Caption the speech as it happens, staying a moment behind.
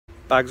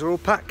bags are all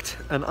packed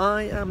and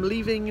I am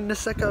leaving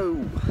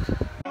Niseko.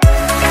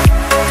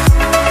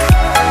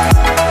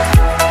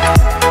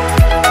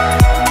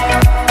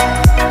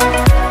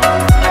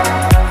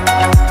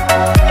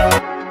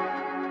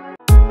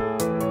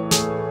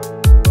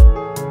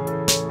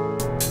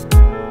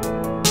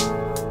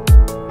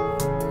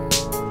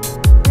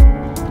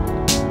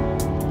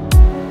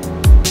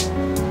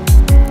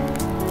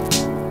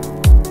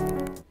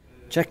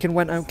 Check-in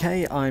went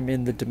okay. I'm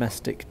in the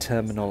domestic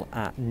terminal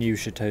at New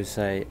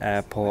Chitose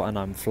Airport and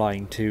I'm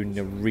flying to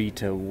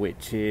Narita,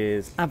 which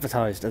is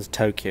advertised as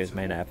Tokyo's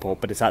main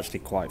airport, but it's actually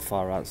quite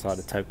far outside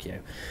of Tokyo.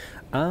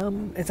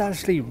 It's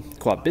actually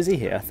quite busy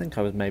here. I think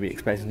I was maybe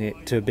expecting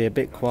it to be a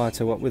bit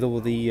quieter with all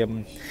the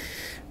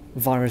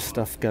virus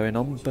stuff going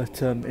on,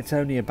 but it's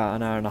only about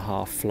an hour and a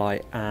half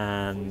flight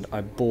and I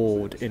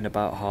board in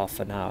about half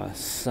an hour,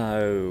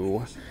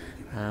 so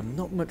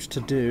not much to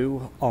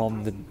do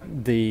on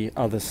the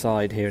other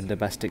side here in the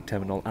domestic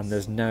terminal, and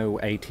there's no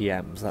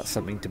ATMs. That's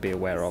something to be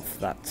aware of.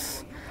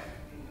 That's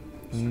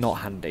not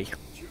handy.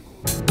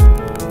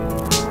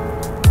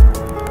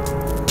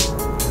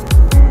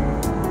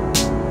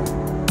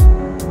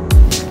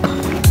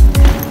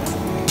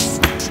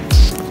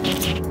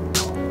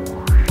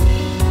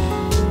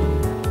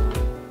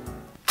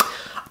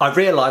 I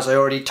realised I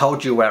already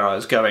told you where I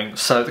was going,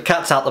 so the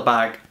cat's out the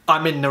bag.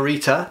 I'm in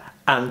Narita,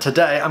 and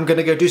today I'm going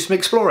to go do some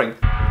exploring.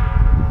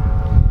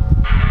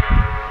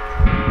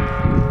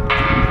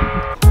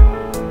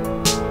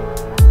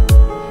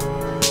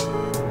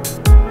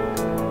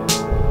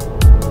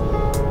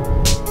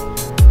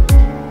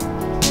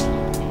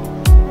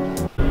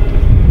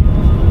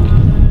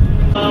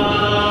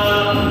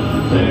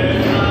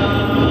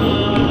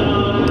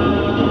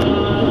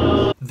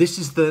 This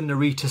is the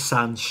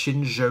Naritasan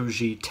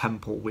Shinshoji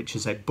temple, which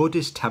is a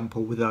Buddhist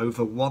temple with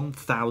over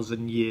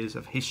 1,000 years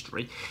of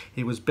history.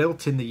 It was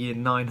built in the year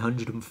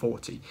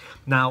 940.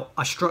 Now,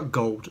 I struck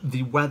gold.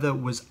 The weather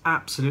was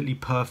absolutely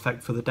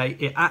perfect for the day.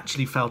 It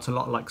actually felt a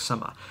lot like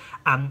summer.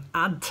 And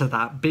add to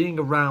that, being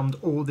around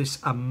all this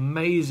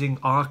amazing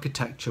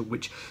architecture,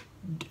 which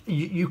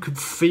you could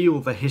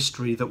feel the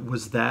history that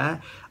was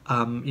there.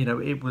 You know,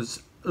 it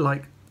was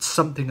like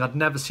something I'd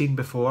never seen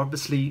before.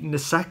 Obviously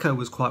Niseko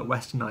was quite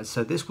westernized,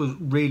 so this was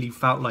really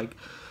felt like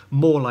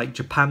more like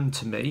Japan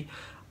to me,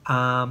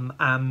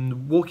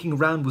 and walking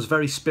around was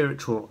very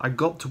spiritual. I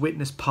got to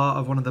witness part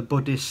of one of the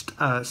Buddhist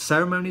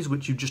ceremonies,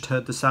 which you just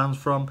heard the sounds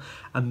from,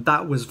 and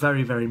that was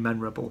very, very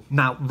memorable.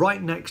 Now,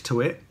 right next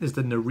to it is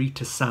the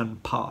Narita-san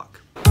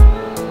Park.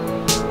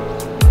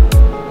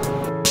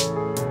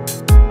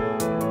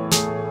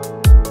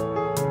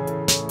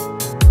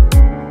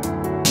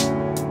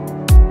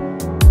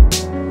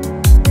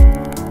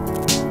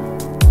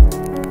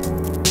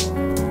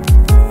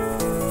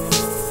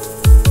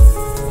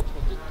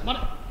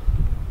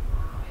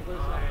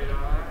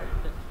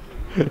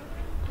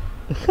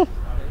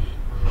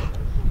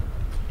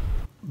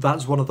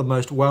 That's one of the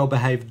most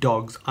well-behaved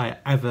dogs I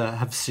ever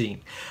have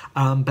seen.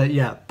 But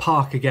yeah,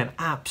 park again,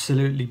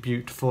 absolutely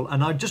beautiful.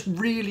 And I just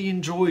really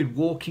enjoyed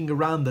walking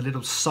around the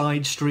little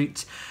side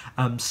streets,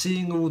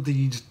 seeing all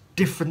these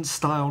different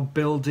styled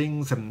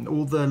buildings and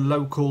all the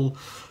local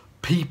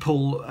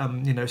people,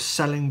 you know,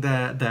 selling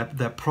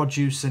their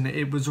produce. And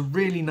it was a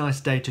really nice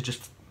day to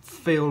just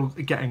feel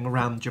getting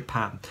around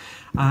Japan.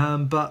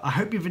 But I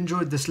hope you've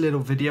enjoyed this little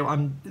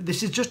video.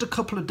 This is just a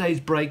couple of days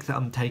break that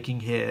I'm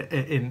taking here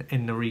in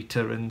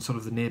Narita and sort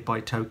of the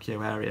nearby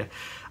Tokyo area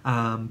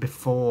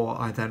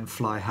before I then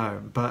fly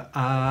home. But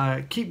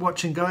keep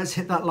watching, guys.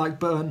 Hit that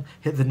like button,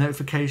 hit the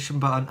notification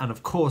button, and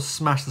of course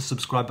smash the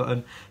subscribe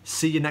button.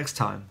 See you next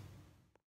time.